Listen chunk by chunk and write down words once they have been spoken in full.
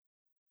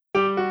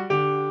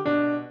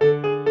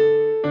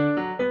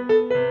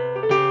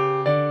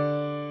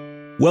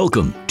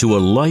Welcome to A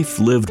Life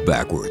Lived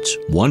Backwards,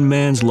 One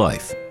Man's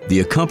Life,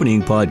 the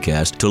accompanying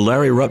podcast to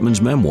Larry Ruttman's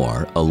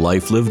memoir, A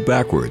Life Lived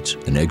Backwards,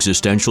 an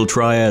existential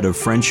triad of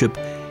friendship,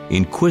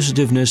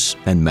 inquisitiveness,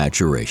 and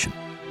maturation.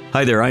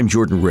 Hi there, I'm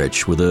Jordan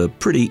Rich with a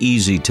pretty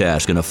easy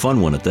task and a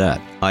fun one at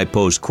that. I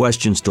pose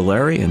questions to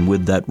Larry, and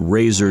with that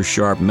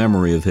razor-sharp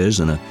memory of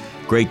his and a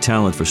great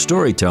talent for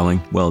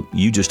storytelling, well,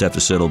 you just have to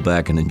settle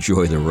back and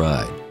enjoy the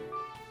ride.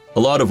 A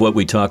lot of what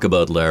we talk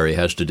about, Larry,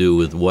 has to do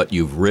with what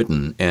you've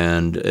written,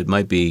 and it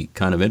might be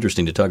kind of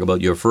interesting to talk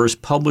about your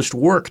first published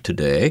work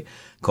today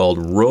called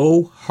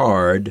Row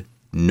Hard,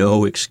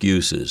 No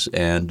Excuses.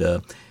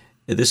 And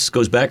this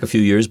goes back a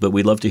few years, but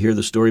we'd love to hear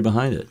the story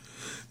behind it.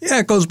 Yeah,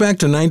 it goes back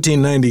to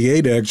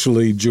 1998,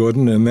 actually,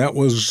 Jordan, and that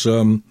was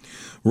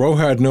Row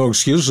Hard, No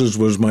Excuses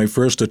was my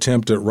first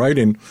attempt at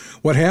writing.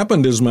 What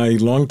happened is my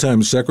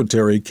longtime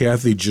secretary,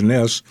 Kathy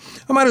Jeunesse,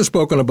 I might have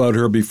spoken about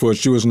her before.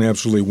 She was an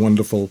absolutely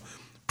wonderful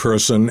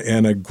person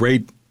and a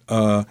great,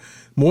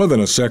 more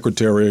than a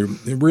secretary,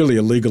 really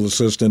a legal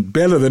assistant,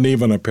 better than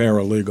even a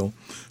paralegal.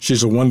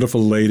 She's a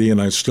wonderful lady, and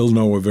I still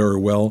know her very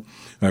well.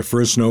 I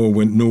first knew her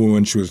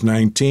when she was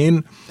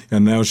 19,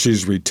 and now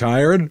she's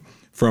retired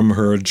from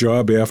her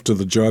job after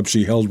the job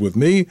she held with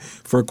me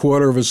for a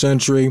quarter of a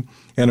century.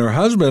 And her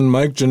husband,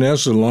 Mike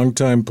Jeunesse, a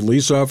longtime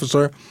police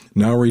officer,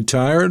 now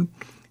retired.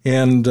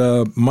 And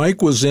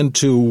Mike was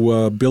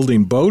into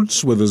building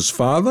boats with his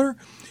father,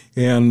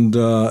 and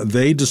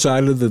they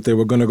decided that they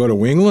were going to go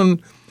to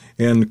England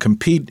and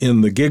compete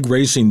in the gig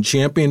racing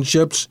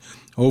championships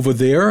over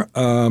there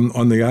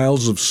on the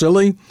Isles of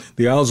Scilly.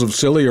 The Isles of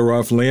Scilly are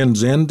off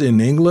Land's End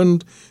in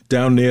England,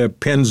 down near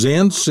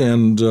Penzance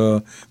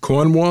and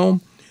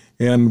Cornwall.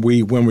 And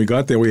when we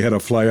got there, we had to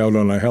fly out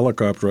on a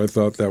helicopter. I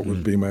thought that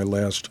would be my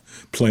last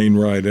plane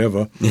ride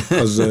ever,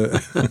 because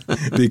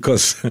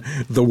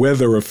the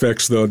weather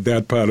affects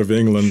that part of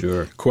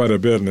England quite a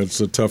bit, and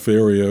it's a tough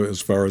area as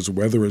far as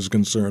weather is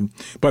concerned.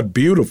 But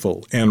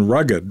beautiful and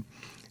rugged,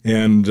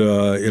 and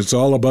it's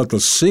all about the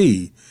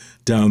sea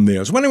down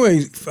there. So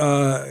anyway,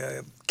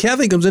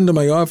 Kathy comes into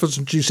my office,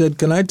 and she said,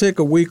 "Can I take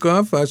a week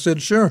off?" I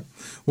said, "Sure.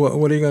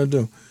 What are you going to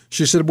do?"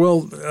 She said,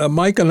 "Well,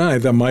 Mike and I,"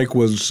 that Mike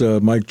was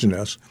Mike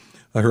Jeunesse,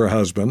 her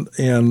husband,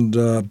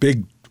 and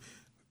big,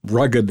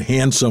 rugged,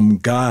 handsome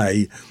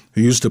guy who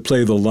used to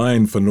play the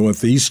line for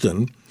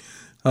Northeastern.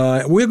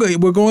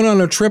 We're going on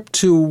a trip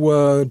to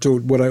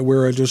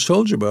where I just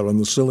told you about on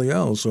the Scilly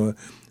Isles. So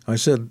I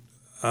said,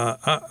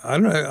 I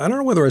don't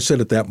know whether I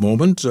said at that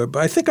moment, but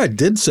I think I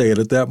did say it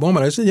at that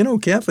moment. I said,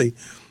 Kathy,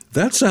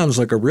 that sounds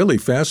like a really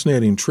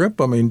fascinating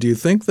trip. I mean, do you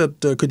think that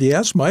could you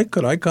ask Mike?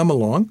 Could I come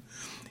along?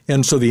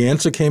 And so the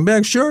answer came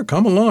back, sure,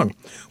 come along.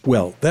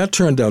 Well, that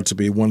turned out to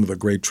be one of the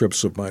great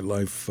trips of my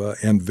life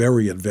and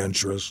very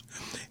adventurous.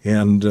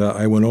 And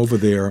I went over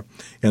there.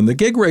 And the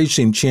gig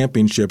racing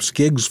championships,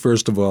 gigs,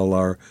 first of all,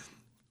 are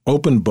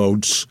open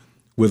boats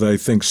with, I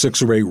think,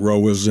 6 or 8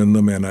 rowers in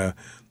them and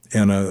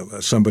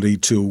somebody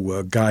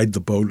to guide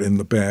the boat in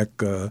the back,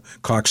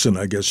 coxswain,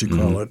 I guess you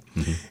call it.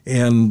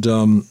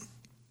 Mm-hmm.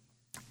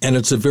 And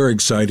it's a very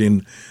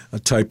exciting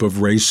type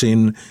of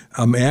racing.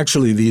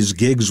 Actually, these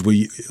gigs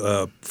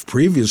were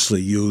previously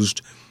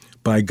used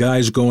by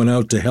guys going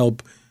out to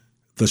help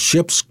the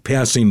ships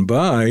passing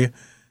by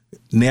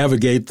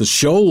navigate the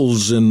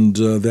shoals and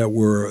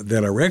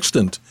that are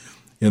extant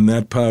in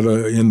that part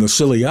in the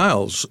Scilly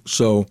Isles.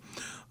 So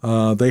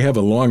they have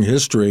a long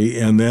history.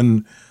 And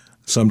then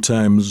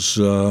sometimes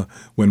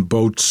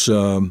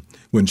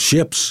when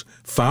ships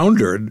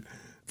foundered,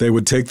 they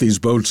would take these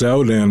boats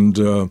out and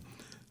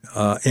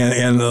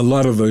a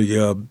lot of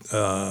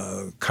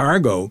the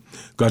cargo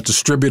got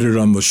distributed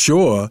on the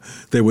shore.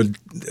 They would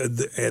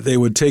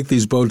take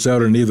these boats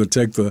out and either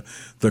take the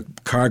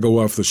cargo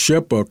off the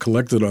ship or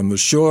collect it on the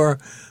shore.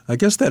 I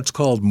guess that's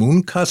called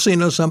moon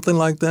cussing or something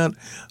like that.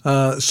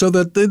 So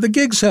that the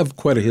gigs have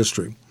quite a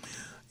history.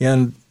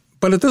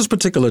 But at this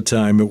particular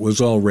time, it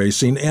was all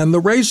racing, and the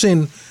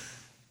racing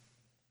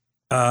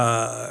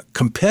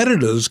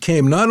competitors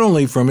came not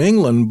only from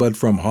England but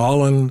from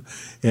Holland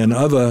and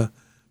other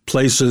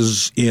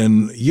places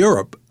in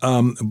Europe,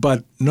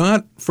 but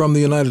not from the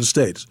United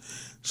States.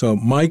 So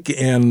Mike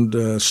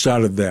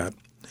started that.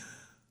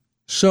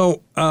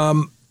 So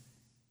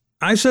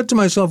I said to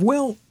myself,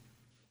 well,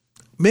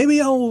 maybe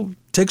I'll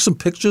take some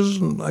pictures.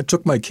 And I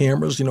took my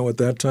cameras. At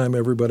that time,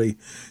 everybody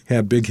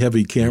had big,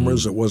 heavy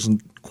cameras. It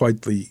wasn't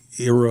quite the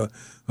era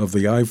of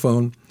the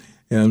iPhone.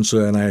 And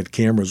I had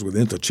cameras with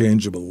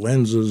interchangeable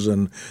lenses,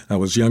 and I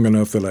was young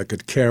enough that I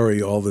could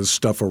carry all this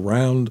stuff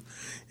around.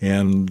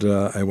 And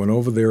I went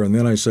over there, and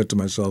then I said to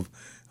myself,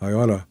 I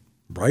ought to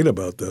write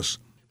about this.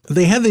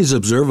 They had these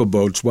observer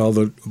boats while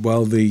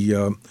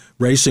the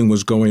racing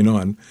was going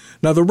on.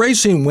 Now the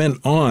racing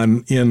went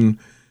on in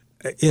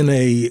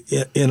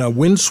a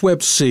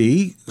windswept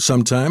sea.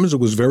 Sometimes it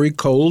was very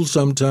cold.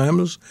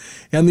 Sometimes,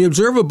 and the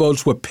observer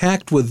boats were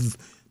packed with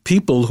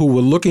people who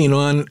were looking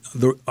on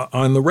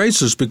the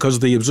races because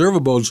the observer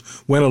boats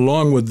went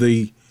along with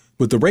the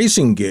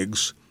racing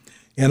gigs.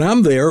 And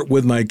I'm there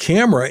with my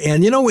camera,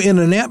 and in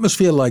an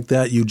atmosphere like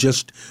that, you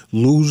just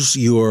lose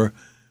your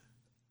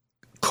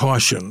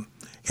caution.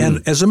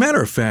 And as a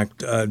matter of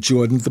fact,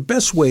 Jordan, the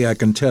best way I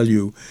can tell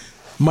you,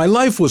 my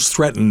life was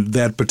threatened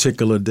that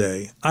particular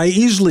day. I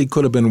easily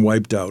could have been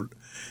wiped out.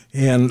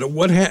 And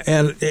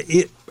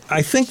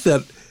I think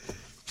that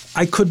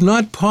I could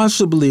not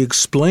possibly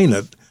explain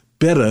it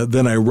better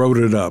than I wrote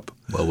it up.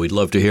 Well, we'd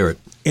love to hear it.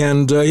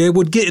 And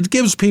it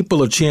gives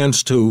people a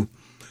chance to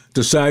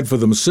decide for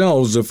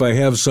themselves if I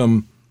have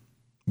some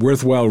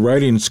worthwhile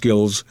writing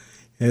skills.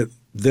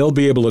 They'll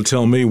be able to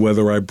tell me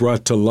whether I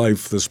brought to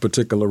life this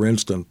particular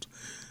instant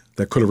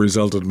that could have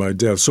resulted in my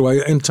death. So I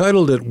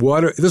entitled it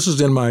Water. This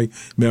is in my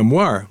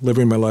memoir,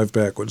 Living My Life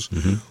Backwards.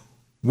 Mm-hmm.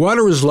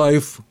 Water is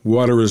life,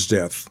 water is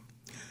death.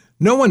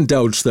 No one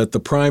doubts that the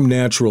prime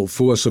natural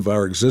force of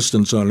our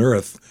existence on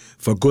earth,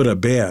 for good or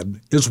bad,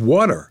 is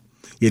water.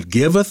 It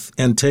giveth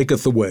and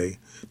taketh away,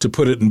 to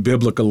put it in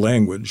biblical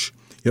language.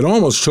 It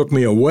almost took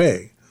me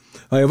away.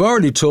 I have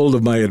already told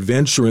of my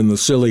adventure in the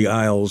Scilly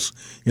Isles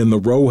in the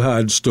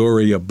Rohard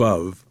story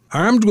above.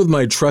 Armed with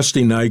my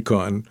trusty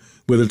Nikon,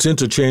 with its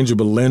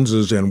interchangeable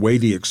lenses and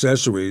weighty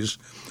accessories,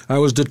 I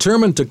was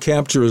determined to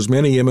capture as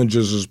many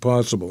images as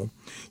possible.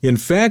 In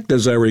fact,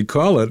 as I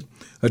recall it,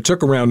 I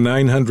took around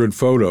 900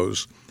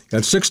 photos.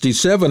 At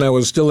 67, I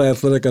was still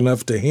athletic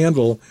enough to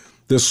handle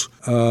this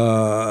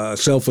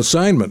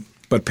self-assignment,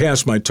 but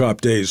past my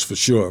top days for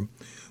sure.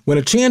 When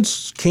a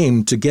chance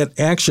came to get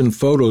action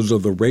photos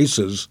of the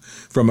races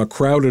from a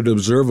crowded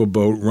observer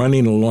boat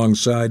running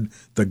alongside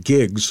the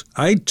gigs,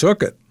 I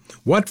took it.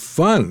 What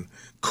fun!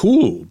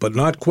 Cool, but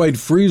not quite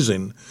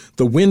freezing,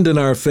 the wind in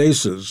our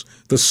faces,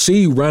 the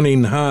sea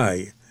running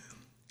high,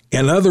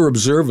 and other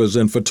observers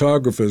and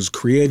photographers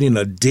creating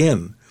a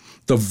din.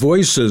 The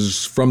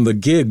voices from the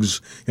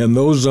gigs and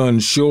those on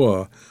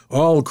shore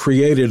all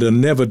created a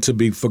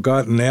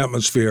never-to-be-forgotten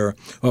atmosphere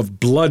of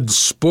blood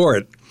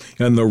sport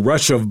and the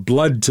rush of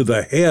blood to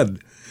the head.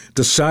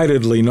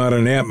 Decidedly not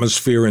an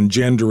atmosphere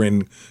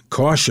engendering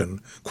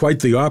caution, quite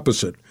the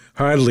opposite.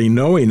 Hardly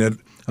knowing it,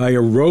 I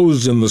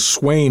arose in the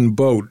swaying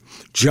boat,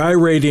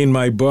 gyrating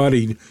my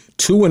body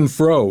to and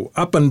fro,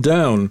 up and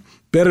down,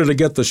 better to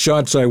get the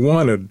shots I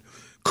wanted.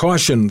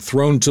 Caution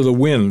thrown to the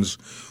winds.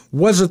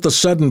 Was it the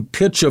sudden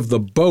pitch of the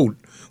boat?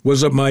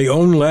 Was it my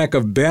own lack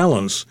of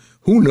balance?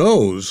 Who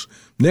knows?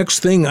 Next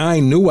thing I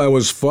knew, I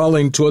was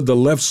falling toward the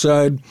left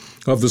side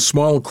of the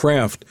small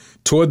craft,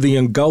 toward the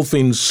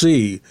engulfing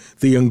sea,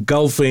 the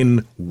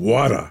engulfing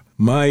water.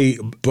 My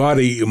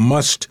body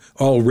must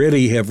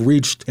already have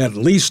reached at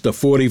least a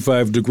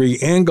 45-degree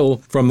angle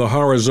from the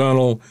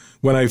horizontal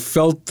when I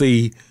felt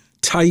the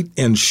tight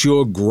and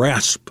sure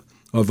grasp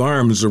of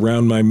arms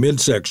around my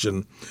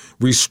midsection,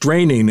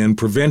 restraining and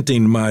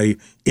preventing my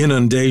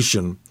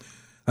inundation.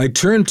 I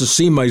turned to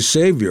see my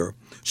savior.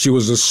 She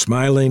was a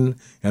smiling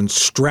and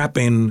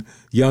strapping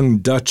young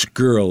Dutch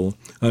girl,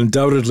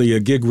 undoubtedly a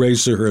gig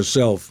racer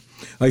herself.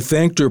 I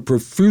thanked her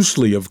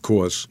profusely, of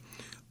course.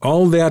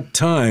 All that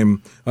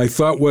time, I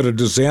thought what a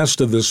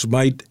disaster this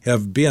might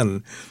have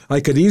been.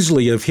 I could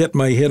easily have hit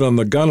my head on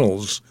the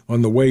gunnels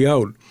on the way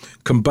out,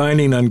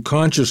 combining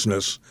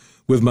unconsciousness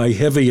with my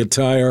heavy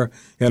attire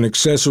and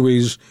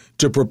accessories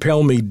to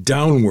propel me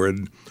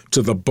downward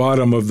to the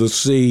bottom of the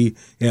sea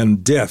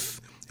and death,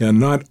 and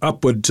not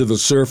upward to the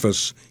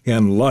surface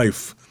and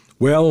life.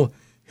 Well,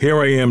 here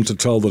I am to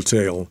tell the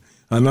tale.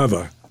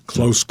 Another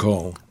close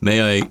call.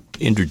 May I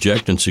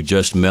interject and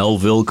suggest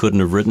Melville couldn't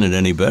have written it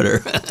any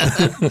better?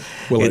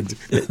 Well,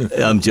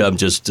 I'm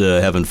just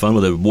having fun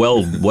with it.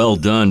 Well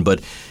done.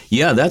 But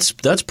yeah,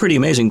 that's pretty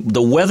amazing.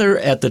 The weather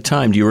at the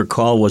time, do you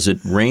recall, was it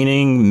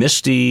raining,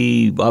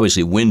 misty,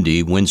 obviously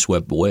windy,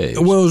 windswept waves?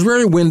 Well, it was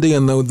very windy,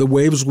 and the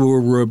waves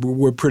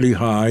were pretty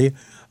high.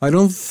 I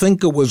don't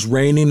think it was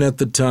raining at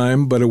the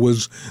time, but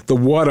the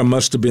water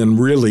must have been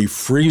really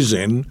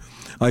freezing.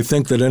 I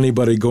think that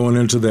anybody going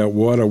into that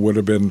water would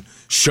have been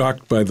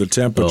shocked by the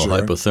temperature.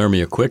 Oh,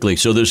 hypothermia quickly.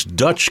 So this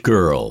Dutch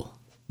girl,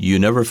 you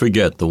never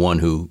forget the one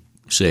who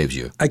saves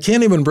you. I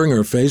can't even bring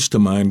her face to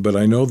mind, but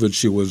I know that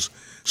she was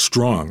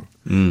strong.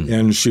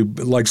 And she,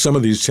 like some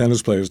of these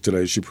tennis players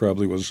today, she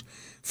probably was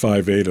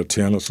 5'8" or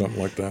 10 or something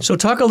like that. So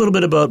talk a little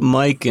bit about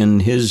Mike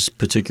and his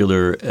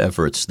particular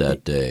efforts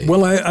that day.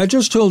 Well, I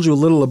just told you a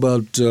little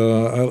about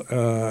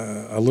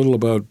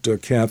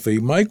Kathy.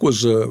 Mike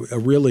was a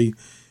really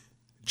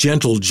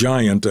gentle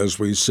giant, as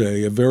we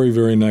say, a very,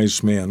 very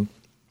nice man.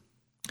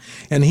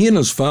 And he and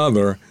his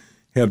father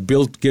had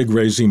built gig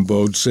racing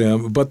boats,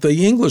 but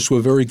the English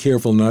were very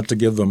careful not to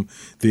give them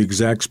the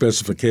exact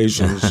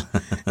specifications.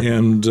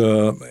 And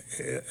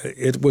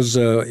it was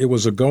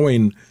a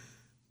going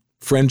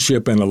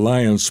friendship and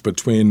alliance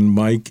between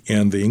Mike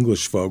and the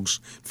English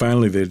folks.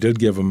 Finally, they did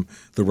give him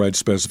the right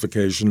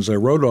specifications. I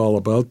wrote all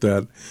about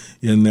that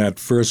in that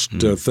first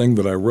thing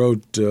that I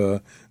wrote,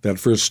 that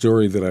first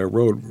story that I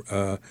wrote,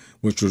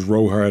 which was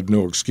Rohard,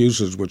 No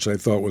Excuses, which I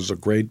thought was a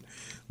great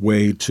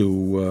way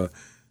to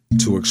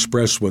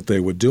express what they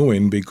were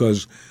doing,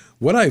 because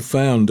what I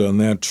found on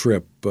that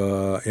trip,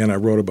 and I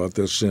wrote about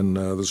this in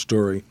the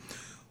story,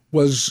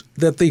 was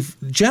that the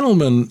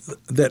gentlemen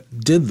that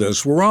did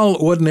this were all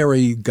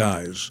ordinary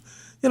guys,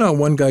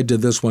 one guy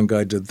did this, one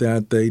guy did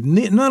that.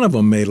 None of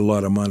them made a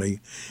lot of money.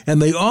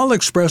 And they all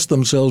expressed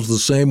themselves the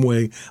same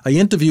way. I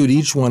interviewed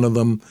each one of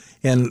them,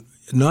 and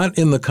not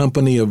in the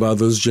company of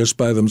others, just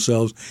by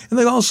themselves. And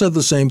they all said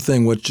the same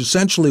thing, which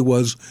essentially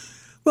was,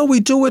 well,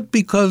 we do it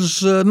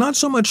because not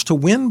so much to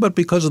win, but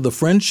because of the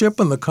friendship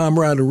and the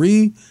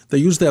camaraderie. They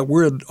use that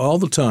word all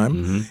the time.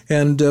 Mm-hmm.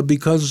 And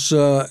because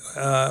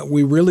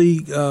we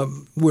really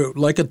we're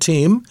like a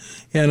team,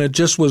 and it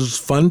just was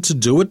fun to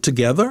do it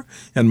together.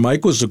 And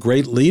Mike was a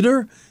great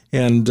leader.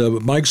 And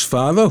Mike's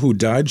father, who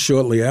died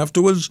shortly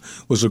afterwards,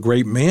 was a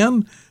great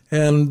man.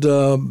 And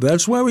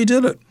that's why we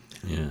did it.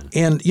 Yeah.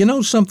 And you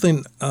know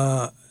something,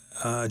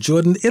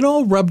 Jordan, it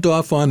all rubbed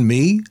off on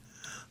me.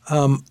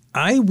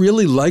 I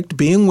really liked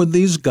being with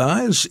these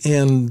guys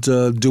and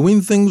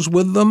doing things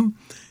with them.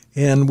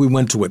 And we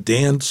went to a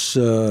dance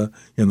in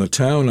the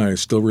town. I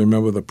still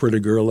remember the pretty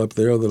girl up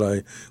there that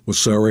I was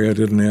sorry I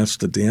didn't ask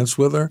to dance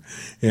with her.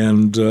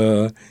 And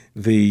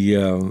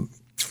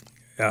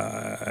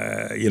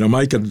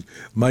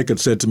Mike had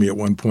said to me at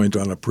one point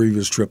on a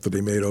previous trip that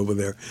he made over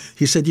there,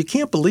 he said, you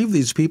can't believe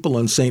these people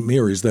on St.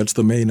 Mary's, that's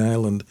the main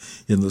island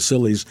in the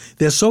Scillies.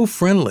 They're so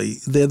friendly.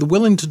 They're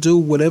willing to do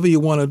whatever you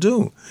want to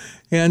do.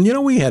 And,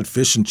 we had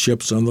fish and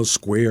chips on the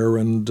square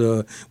and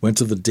went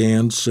to the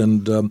dance.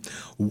 And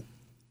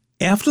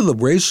after the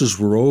races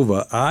were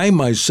over, I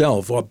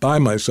myself, or by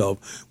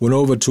myself, went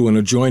over to an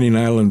adjoining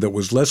island that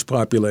was less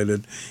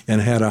populated and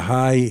had a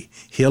high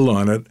hill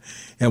on it.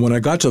 And when I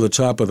got to the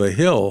top of the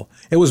hill,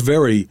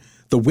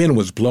 the wind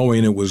was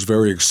blowing. It was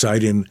very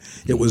exciting.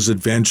 It was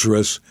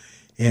adventurous.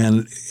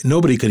 And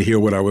nobody could hear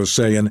what I was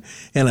saying.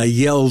 And I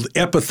yelled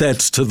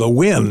epithets to the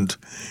wind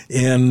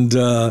and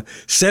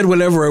said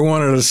whatever I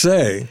wanted to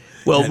say.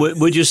 Well,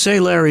 would you say,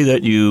 Larry,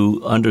 that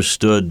you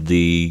understood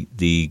the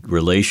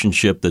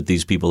relationship that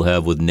these people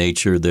have with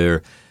nature,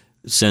 their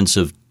sense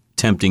of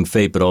tempting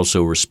fate, but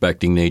also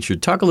respecting nature?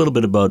 Talk a little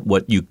bit about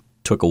what you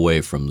took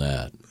away from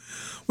that.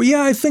 Well,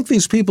 yeah, I think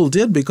these people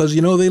did because,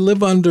 they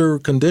live under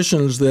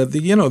conditions that,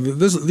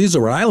 these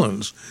are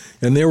islands,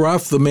 and they're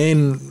off the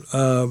main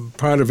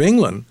part of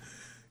England.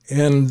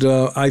 And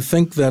I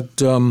think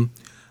that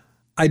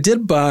I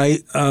did buy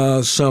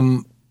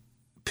some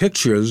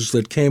pictures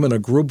that came in a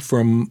group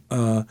from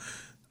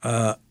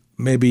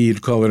maybe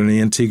you'd call it an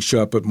antique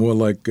shop, but more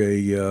like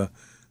a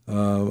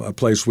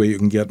place where you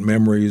can get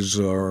memories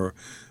or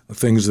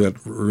things that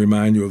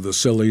remind you of the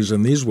Scillies.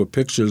 And these were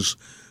pictures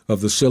of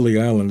the Scilly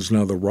Islands.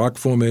 Now, the rock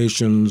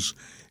formations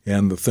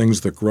and the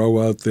things that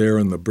grow out there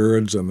and the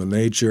birds and the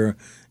nature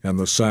and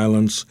the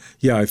silence.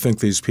 Yeah, I think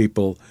these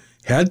people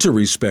had to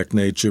respect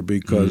nature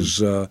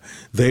because you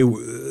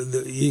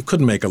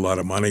couldn't make a lot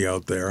of money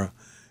out there.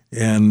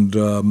 And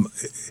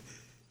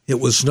it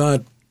was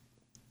not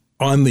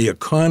on the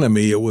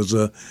economy. It was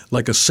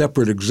like a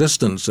separate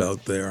existence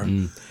out there.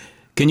 Mm.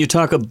 Can you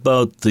talk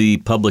about the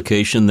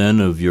publication then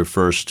of your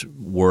first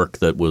work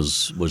that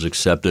was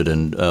accepted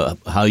and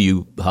how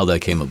that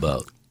came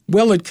about?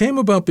 Well, it came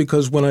about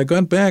because when I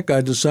got back,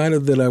 I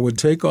decided that I would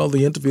take all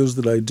the interviews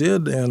that I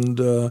did and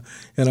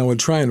I would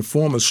try and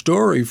form a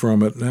story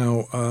from it.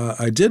 Now,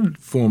 I did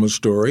form a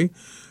story.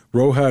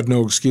 Roe Had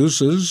No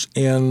Excuses,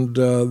 and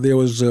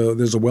there's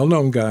a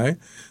well-known guy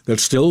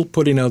that's still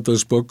putting out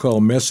this book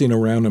called Messing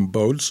Around in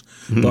Boats,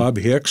 Bob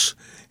Hicks,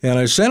 and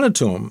I sent it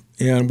to him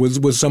and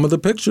with some of the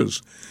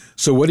pictures.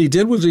 So what he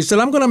did was he said,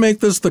 I'm going to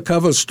make this the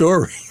cover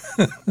story.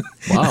 Wow.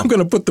 I'm going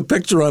to put the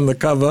picture on the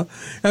cover.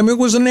 I mean, it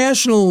was a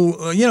national,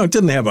 it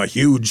didn't have a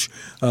huge,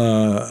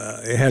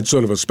 it had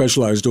sort of a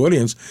specialized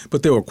audience,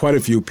 but there were quite a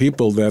few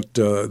people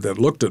that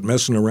looked at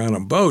Messing Around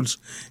in Boats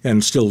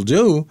and still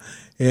do.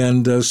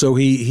 And so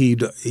he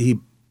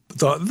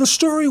thought the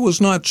story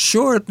was not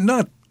short,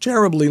 not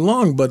terribly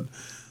long, but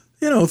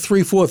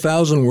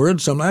 3,000-4,000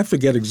 words. I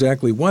forget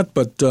exactly what,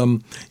 but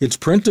it's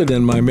printed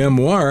in my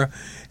memoir,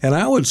 and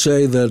I would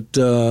say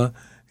that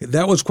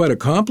that was quite a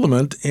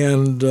compliment.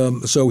 And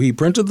so he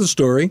printed the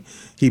story,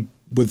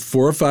 with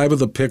 4 or 5 of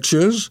the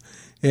pictures,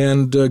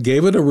 and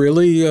gave it a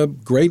really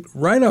great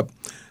write-up.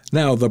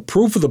 Now, the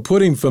proof of the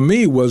pudding for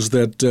me was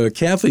that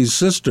Kathy's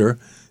sister,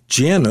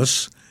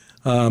 Janice,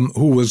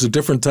 who was a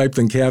different type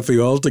than Kathy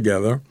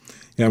altogether,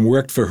 and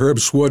worked for Herb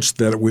Schwartz,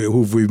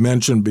 who we've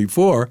mentioned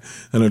before,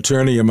 an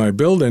attorney in my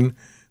building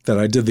that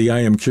I did the I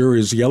Am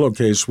Curious Yellow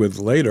case with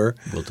later.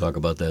 We'll talk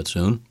about that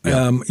soon.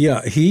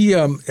 He,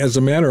 as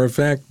a matter of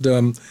fact,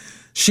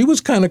 she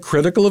was kind of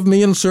critical of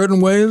me in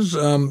certain ways.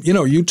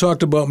 You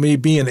talked about me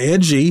being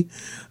edgy.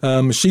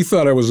 She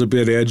thought I was a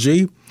bit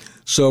edgy.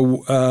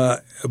 So,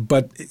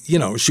 but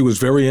she was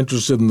very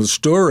interested in the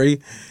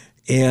story,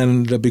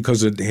 and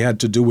because it had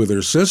to do with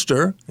her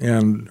sister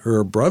and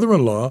her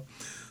brother-in-law.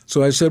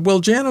 So I said,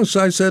 well, Janice,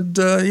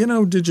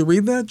 did you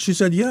read that? She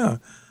said, yeah.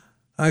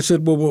 I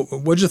said, well,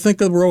 what'd you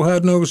think of Roe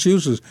Had No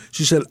Excuses?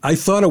 She said, I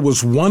thought it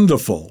was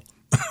wonderful.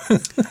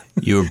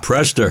 You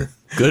impressed her.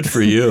 Good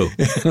for you.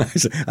 And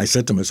I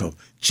said to myself,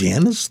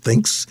 Janice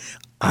thinks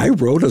I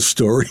wrote a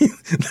story?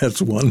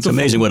 That's wonderful. It's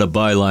amazing what a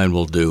byline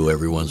will do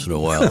every once in a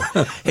while.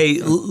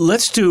 Hey,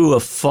 let's do a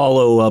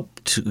follow-up,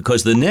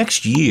 because the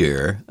next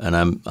year, and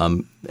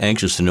I'm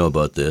anxious to know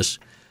about this,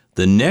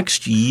 the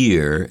next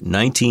year,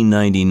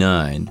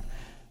 1999,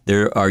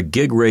 there are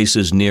gig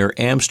races near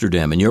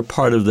Amsterdam, and you're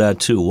part of that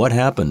too. What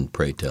happened,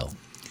 pray tell?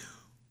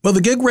 Well,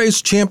 the gig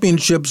race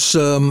championships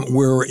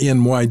were in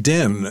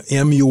Muiden,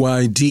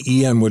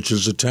 M-U-I-D-E-N, which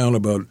is a town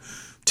about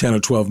 10 or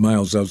 12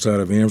 miles outside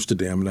of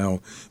Amsterdam.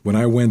 Now, when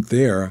I went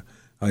there,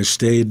 I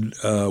stayed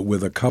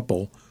with a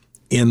couple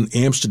in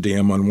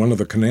Amsterdam on one of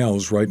the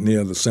canals right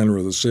near the center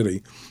of the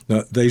city.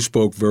 Now, they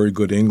spoke very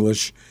good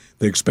English.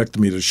 They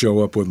expected me to show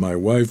up with my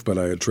wife, but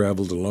I had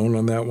traveled alone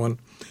on that one.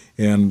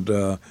 And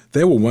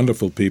they were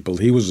wonderful people.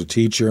 He was a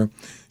teacher.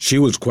 She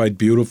was quite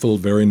beautiful,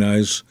 very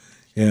nice.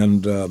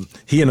 And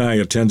he and I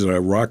attended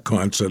a rock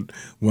concert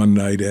one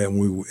night,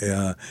 and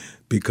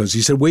because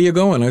he said, "Where you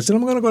going?" I said,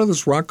 "I'm going to go to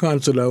this rock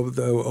concert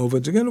over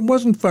again." It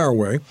wasn't far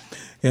away,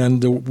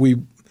 and we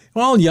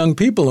all young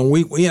people,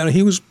 and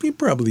he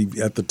probably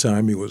at the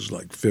time he was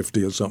like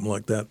 50 or something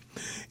like that,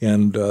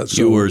 and so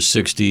you were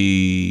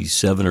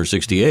 67 or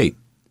 68.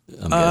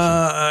 I'm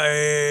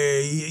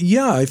guessing.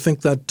 Yeah, I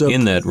think that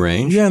in that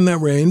range. Yeah, in that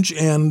range,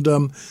 and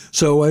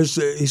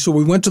so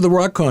we went to the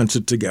rock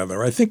concert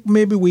together. I think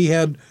maybe we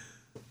had,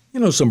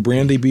 some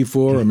brandy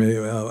before. I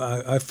mean,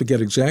 I forget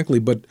exactly,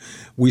 but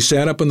we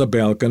sat up on the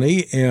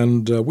balcony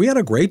and we had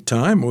a great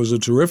time. It was a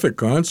terrific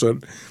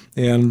concert,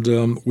 and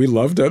we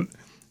loved it.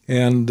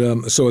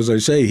 And so, as I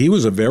say, he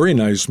was a very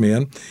nice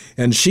man.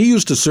 And she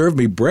used to serve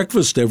me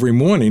breakfast every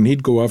morning.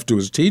 He'd go off to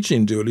his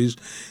teaching duties,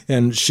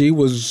 and she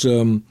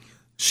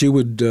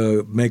would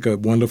make a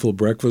wonderful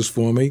breakfast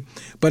for me.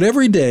 But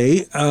every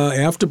day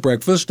after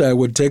breakfast, I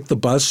would take the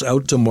bus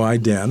out to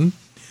Muiden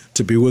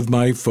to be with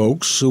my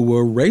folks who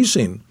were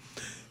racing.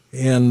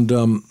 And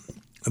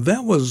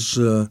that was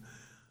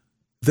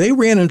they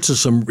ran into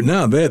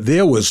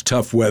there was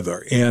tough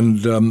weather. And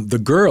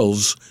the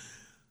girls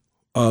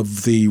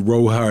of the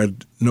Row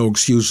Hard No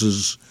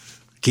Excuses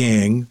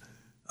gang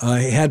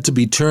had to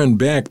be turned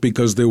back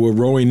because they were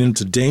rowing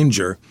into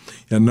danger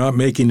and not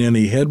making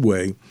any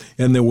headway.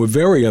 And they were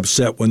very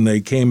upset when they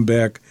came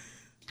back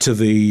to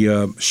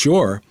the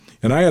shore.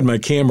 And I had my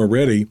camera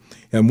ready,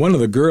 and one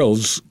of the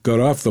girls got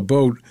off the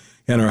boat,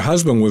 and her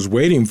husband was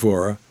waiting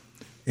for her,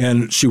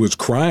 and she was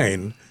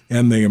crying,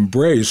 and they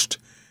embraced.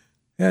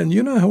 And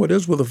you know how it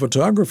is with a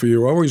photographer.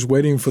 You're always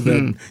waiting for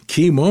that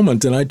key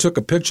moment. And I took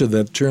a picture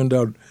that turned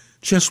out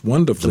just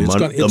wonderfully.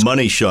 The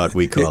money shot,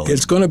 we call it.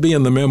 It's going to be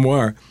in the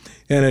memoir.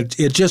 And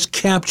it just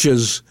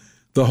captures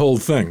the whole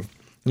thing.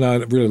 And I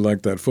really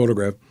like that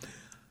photograph.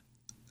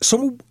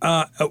 So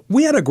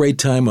we had a great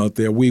time out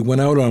there. We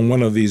went out on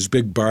one of these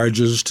big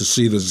barges to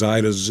see the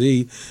Zuider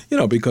Zee,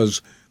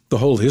 because the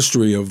whole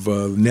history of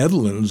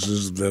Netherlands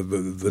is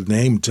the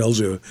name tells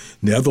you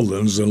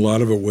Netherlands. A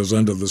lot of it was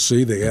under the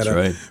sea. They had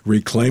to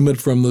reclaim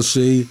it from the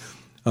sea.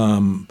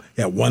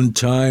 At one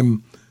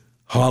time,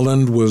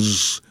 Holland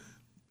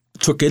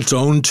took its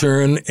own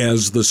turn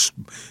as the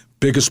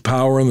biggest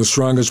power and the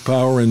strongest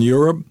power in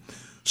Europe,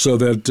 so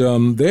that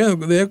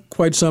they're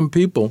quite some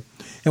people.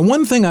 And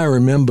one thing I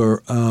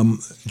remember,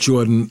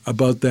 Jordan,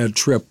 about that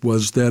trip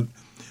was that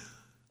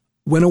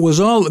when it was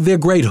they're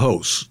great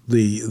hosts,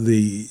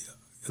 the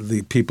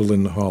people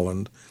in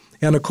Holland.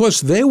 And, of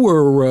course, they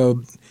were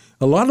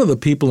a lot of the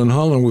people in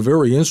Holland were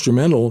very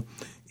instrumental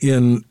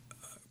in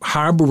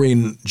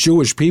harboring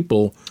Jewish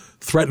people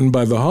threatened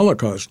by the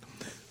Holocaust,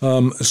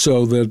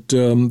 so that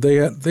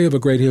they have a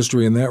great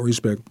history in that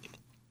respect.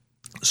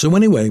 So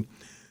anyway,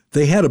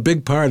 they had a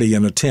big party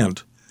in a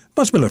tent.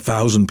 Must have been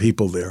 1,000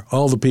 people there,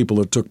 all the people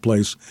that took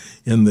place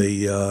in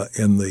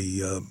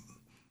the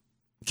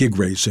gig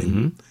racing.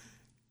 Mm-hmm.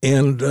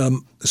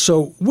 And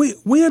so we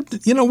had,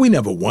 we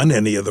never won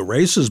any of the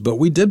races, but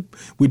we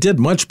did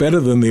much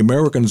better than the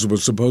Americans were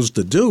supposed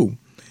to do.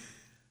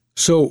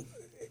 So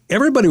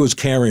everybody was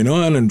carrying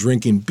on and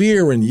drinking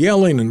beer and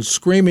yelling and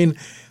screaming.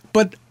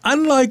 But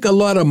unlike a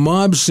lot of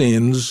mob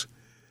scenes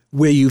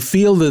where you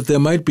feel that there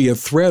might be a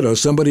threat or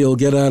somebody will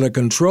get out of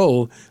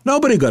control,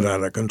 nobody got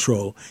out of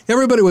control.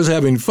 Everybody was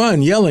having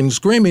fun, yelling,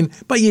 screaming,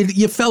 but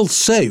you felt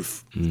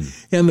safe.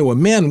 Mm. And there were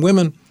men,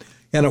 women.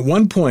 And at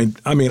one point,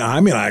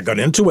 I got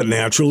into it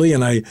naturally,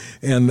 and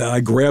I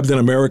grabbed an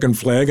American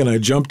flag and I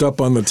jumped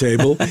up on the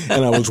table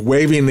and I was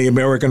waving the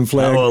American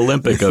flag. How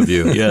Olympic of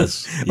you,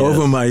 yes.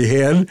 over my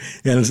head,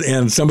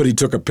 and somebody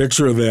took a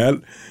picture of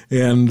that.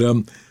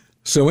 And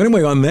so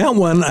anyway, on that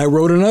one, I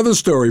wrote another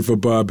story for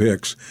Bob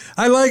Hicks.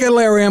 I like it,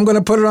 Larry. I'm going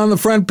to put it on the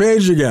front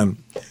page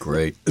again.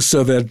 Great.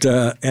 So that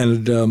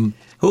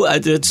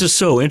it's just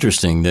so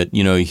interesting that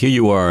here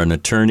you are, an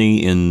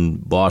attorney in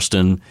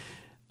Boston.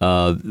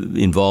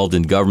 Involved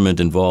in government,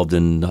 involved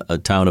in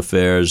town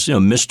affairs,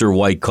 Mr.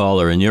 White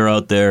Collar, and you're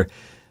out there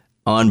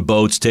on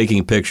boats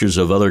taking pictures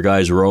of other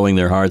guys rowing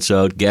their hearts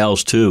out,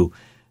 gals too.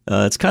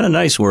 It's kind of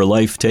nice where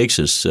life takes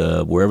us,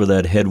 wherever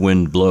that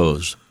headwind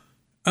blows.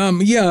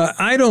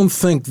 I don't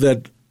think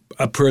that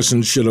a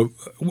person should have.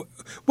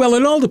 Well,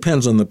 it all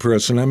depends on the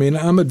person. I mean,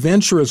 I'm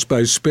adventurous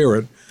by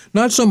spirit,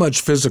 not so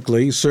much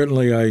physically.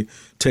 Certainly, I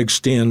take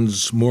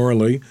stands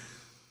morally,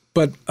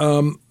 but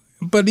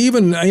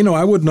even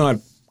I would not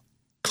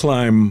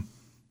climb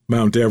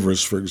Mount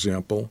Everest, for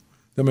example.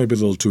 That may be a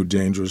little too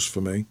dangerous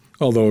for me.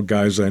 Although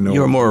guys I know,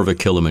 you're more of a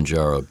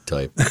Kilimanjaro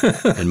type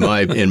in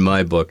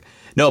my book.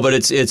 No, but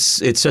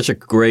it's such a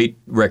great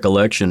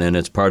recollection, and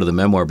it's part of the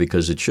memoir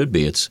because it should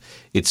be.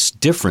 It's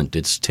different.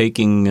 It's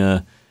taking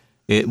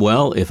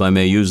if I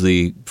may use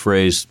the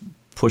phrase,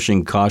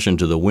 pushing caution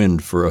to the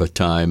wind for a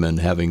time and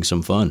having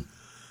some fun.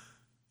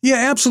 Yeah,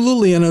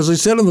 absolutely. And as I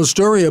said in the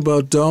story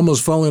about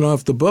almost falling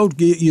off the boat,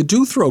 you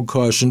do throw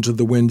caution to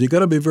the wind. You got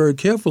to be very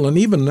careful. And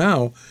even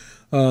now,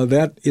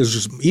 that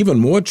is even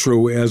more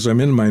true as I'm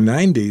in my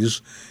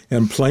 90s.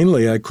 And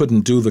plainly, I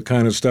couldn't do the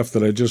kind of stuff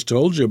that I just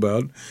told you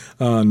about.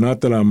 Not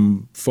that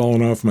I'm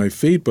falling off my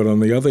feet, but on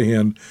the other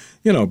hand,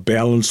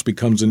 balance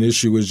becomes an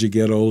issue as you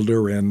get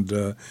older.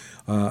 And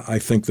I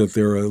think that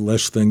there are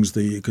less things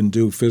that you can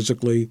do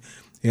physically.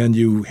 And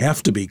you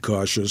have to be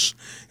cautious,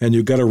 and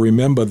you've got to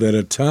remember that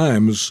at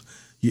times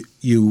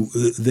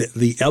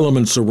the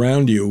elements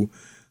around you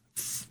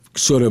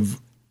sort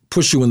of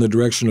push you in the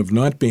direction of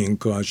not being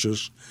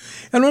cautious.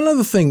 And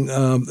another thing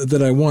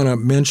that I want to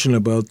mention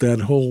about that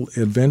whole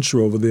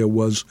adventure over there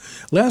was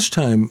last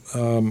time,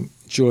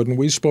 Jordan,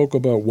 we spoke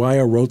about why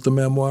I wrote the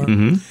memoir.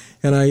 Mm-hmm.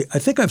 And I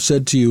think I've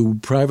said to you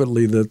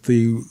privately that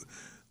the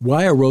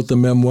why I wrote the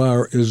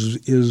memoir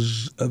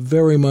is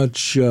very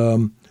much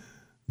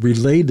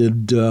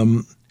related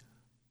to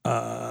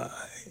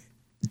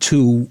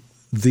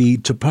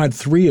part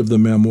 3 of the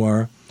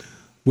memoir,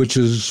 which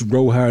is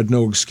Row Hard,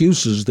 No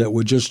Excuses, that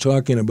we're just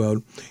talking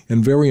about,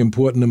 and very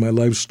important in my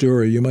life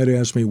story. You might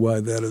ask me why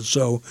that is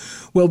so.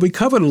 Well, we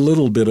covered a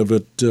little bit of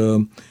it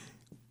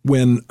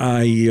when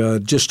I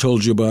just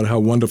told you about how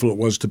wonderful it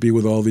was to be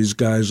with all these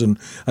guys, and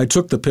I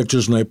took the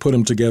pictures and I put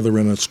them together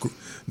in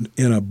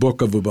a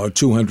book of about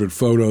 200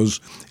 photos,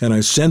 and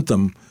I sent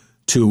them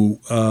to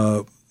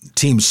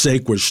Team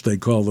Saquesh, they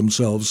call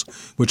themselves,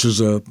 which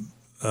is a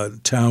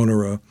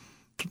town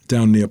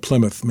down near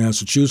Plymouth,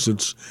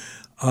 Massachusetts.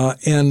 So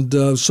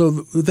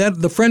that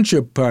the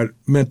friendship part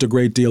meant a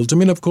great deal to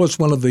me. And of course,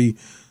 one of the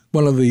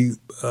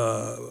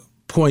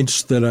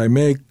points that I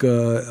make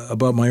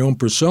about my own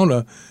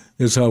persona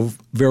is how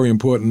very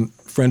important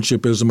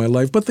friendship is in my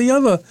life. But the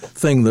other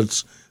thing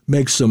that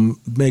makes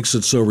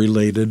it so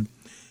related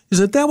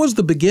is that was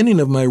the beginning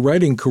of my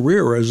writing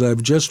career, as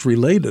I've just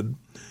related.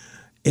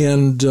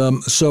 And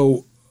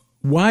so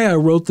why I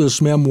wrote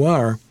this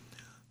memoir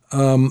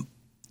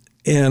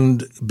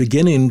and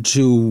beginning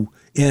to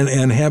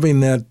and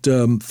having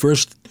that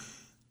first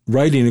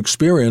writing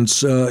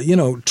experience,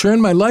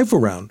 turned my life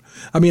around.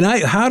 I mean,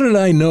 how did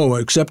I know,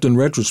 except in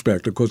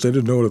retrospect, of course I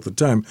didn't know it at the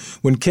time,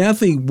 when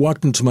Kathy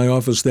walked into my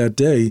office that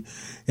day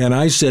and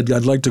I said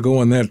I'd like to go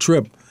on that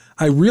trip,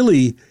 I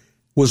really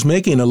was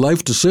making a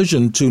life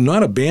decision to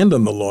not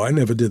abandon the law, I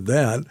never did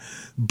that,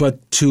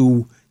 but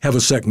to have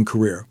a second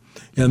career.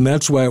 And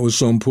that's why it was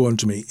so important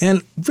to me.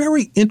 And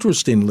very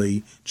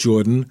interestingly,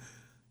 Jordan,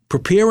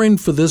 preparing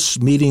for this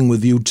meeting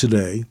with you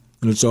today,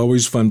 and it's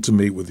always fun to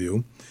meet with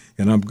you,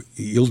 and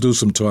you'll do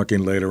some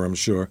talking later, I'm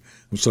sure.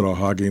 I'm sort of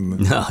hogging.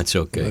 No, it's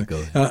okay.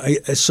 Go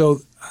ahead.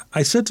 So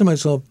I said to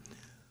myself,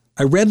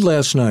 I read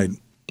last night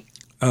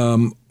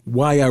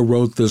why I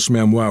wrote this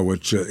memoir,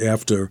 which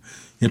after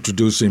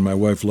introducing my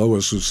wife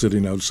Lois, who's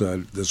sitting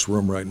outside this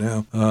room right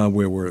now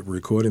where we're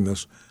recording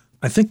this,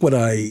 I think what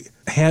I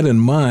had in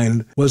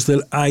mind was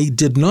that I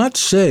did not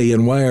say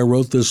in why I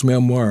wrote this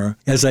memoir,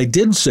 as I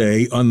did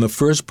say on the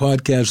first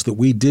podcast that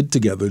we did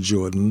together,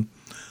 Jordan,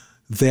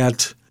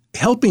 that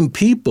helping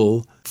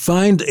people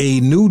find a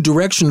new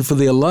direction for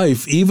their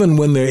life, even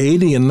when they're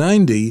 80 and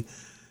 90,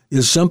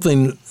 is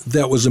something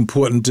that was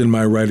important in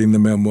my writing the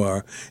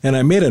memoir. And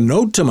I made a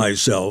note to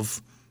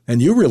myself,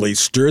 and you really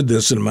stirred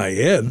this in my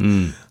head,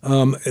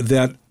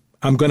 that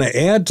I'm going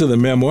to add to the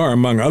memoir,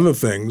 among other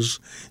things,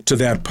 to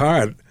that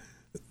part,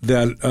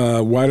 that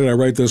why did I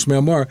write this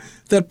memoir?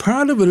 That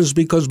part of it is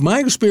because my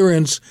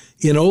experience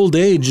in old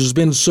age has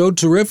been so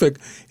terrific,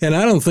 and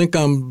I don't think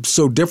I'm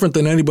so different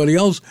than anybody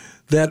else,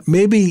 that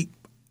maybe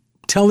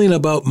telling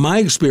about my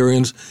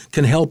experience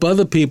can help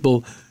other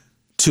people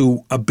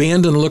to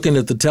abandon looking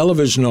at the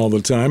television all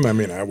the time. I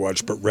mean, I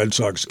watch Red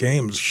Sox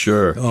games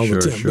all the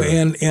time.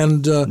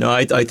 Sure. No,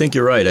 I think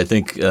you're right. I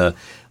think a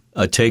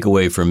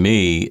takeaway from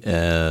me,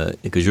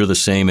 because you're the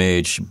same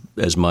age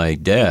as my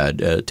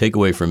dad, a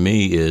takeaway from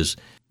me is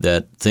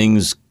that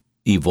things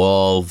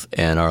evolve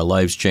and our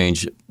lives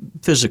change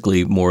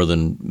physically more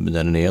than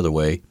any other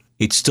way.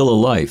 It's still a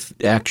life,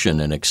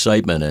 action and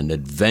excitement and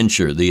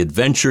adventure. The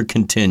adventure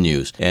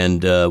continues.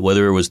 And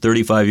whether it was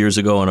 35 years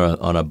ago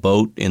on a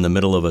boat in the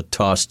middle of a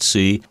tossed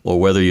sea, or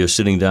whether you're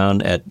sitting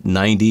down at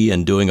 90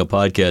 and doing a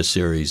podcast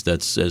series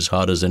that's as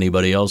hot as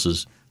anybody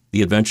else's,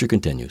 the adventure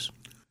continues.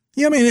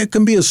 Yeah, I mean, it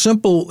can be as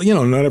simple,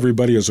 not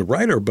everybody is a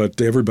writer,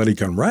 but everybody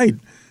can write.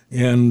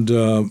 And,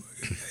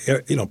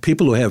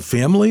 people who have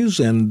families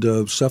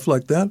and stuff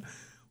like that,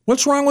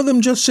 What's wrong with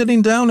them just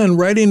sitting down and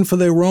writing for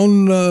their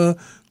own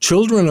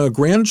children or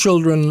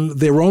grandchildren,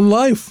 their own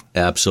life?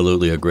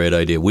 Absolutely a great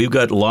idea. We've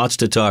got lots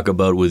to talk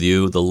about with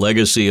you. The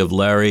legacy of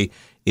Larry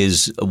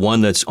is one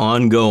that's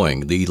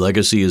ongoing. The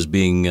legacy is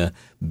being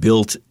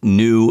built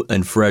new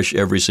and fresh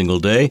every single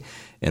day,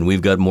 and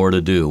we've got more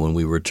to do when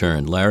we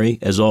return. Larry,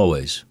 as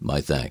always,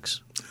 my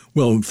thanks.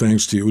 Well,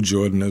 thanks to you,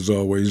 Jordan, as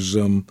always.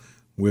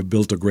 We've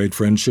built a great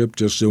friendship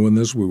just doing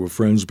this. We were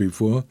friends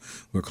before.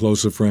 We're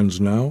closer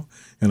friends now.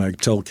 And I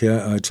tell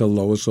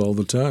Lois all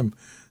the time,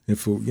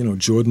 if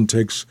Jordan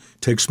takes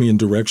me in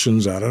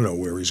directions, I don't know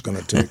where he's going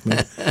to take me,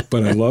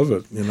 but I love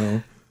it,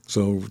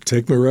 So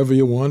take me wherever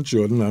you want,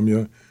 Jordan.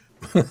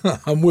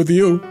 I'm with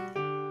you.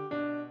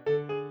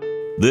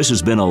 This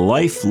has been A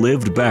Life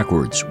Lived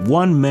Backwards,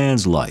 One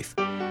Man's Life,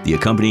 the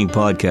accompanying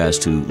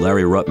podcast to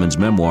Larry Ruttman's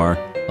memoir,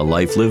 A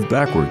Life Lived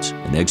Backwards,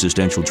 an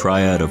existential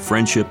triad of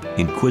friendship,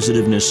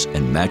 inquisitiveness,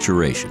 and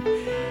maturation.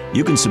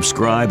 You can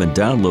subscribe and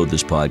download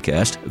this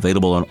podcast,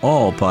 available on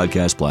all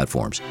podcast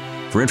platforms.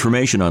 For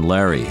information on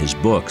Larry, his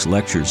books,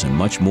 lectures, and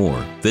much more,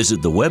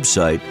 visit the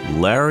website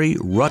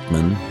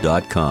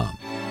LarryRuttman.com.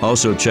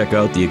 Also, check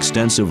out the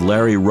extensive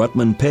Larry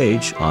Ruttman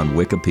page on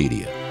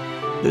Wikipedia.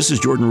 This is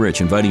Jordan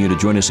Rich, inviting you to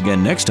join us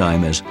again next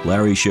time as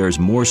Larry shares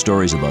more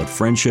stories about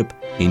friendship,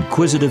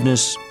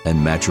 inquisitiveness,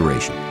 and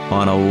maturation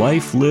on A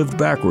Life Lived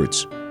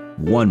Backwards,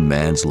 One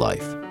Man's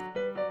Life.